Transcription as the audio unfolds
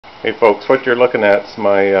Hey folks, what you're looking at is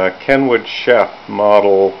my Kenwood Chef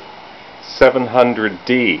model 700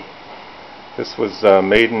 D. This was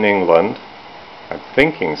made in England. I'm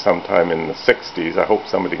thinking sometime in the 60s. I hope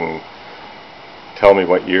somebody can tell me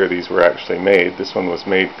what year these were actually made. This one was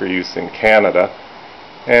made for use in Canada,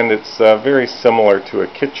 and it's very similar to a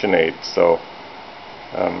KitchenAid, so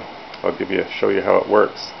I'll show you how it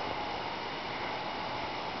works.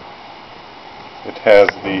 It has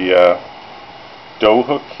the dough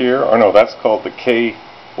hook here, or no, that's called the K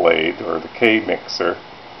blade or the K mixer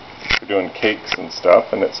for doing cakes and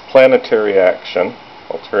stuff, and it's planetary action.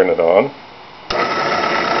 I'll turn it on.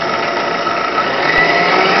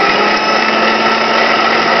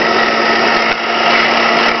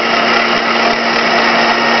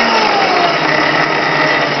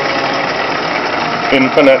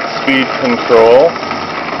 Infinite speed control.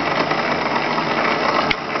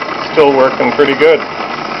 Still working pretty good.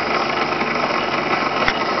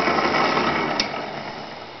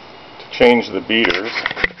 Change the beaters.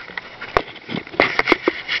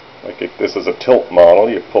 Like if this is a tilt model,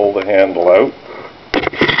 you pull the handle out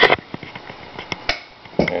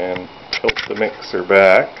and tilt the mixer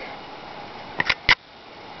back,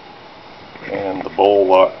 and the bowl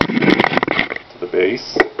lock to the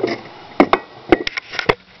base.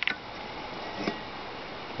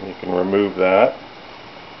 And you can remove that.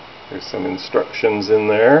 There's some instructions in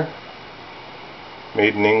there.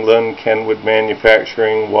 Made in England, Kenwood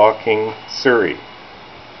Manufacturing, Woking, Surrey.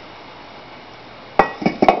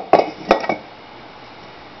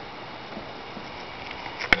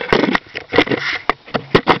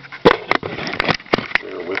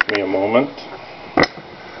 Bear with me a moment.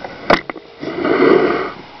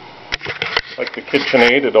 Like the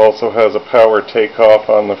KitchenAid, it also has a power takeoff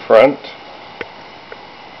on the front.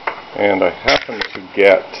 And I happen to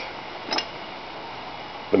get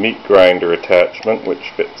the meat grinder attachment,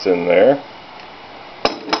 which fits in there,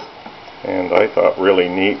 and I thought really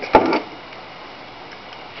neat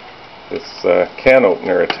this can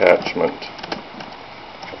opener attachment.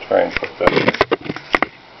 I'll try and put that in.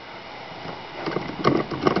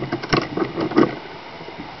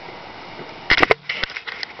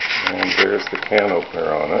 And there's the can opener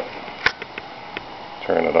on it.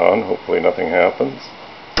 Turn it on, hopefully nothing happens.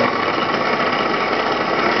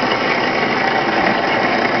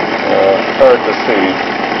 Hard to see.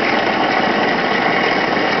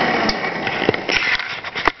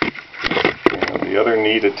 And the other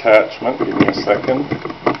neat attachment, give me a second,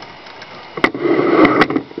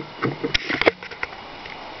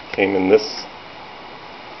 came in this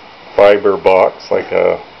fiber box like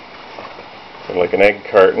an egg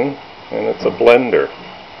carton, and it's a blender.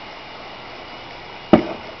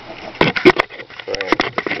 Try and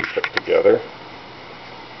keep it together.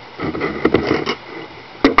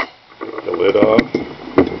 Lid on,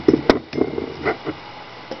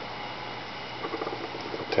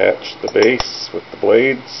 attach the base with the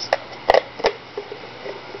blades,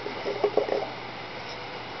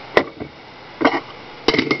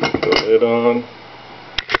 the lid on,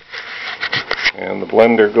 and the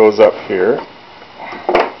blender goes up here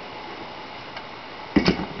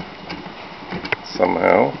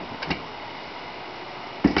somehow.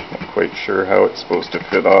 Not quite sure how it's supposed to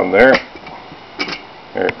fit on there.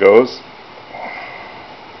 There it goes.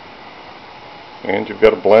 And you've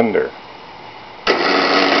got a blender.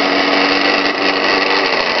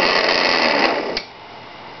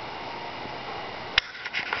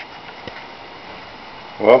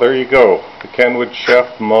 Well, there you go. The Kenwood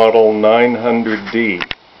Chef Model 900 D.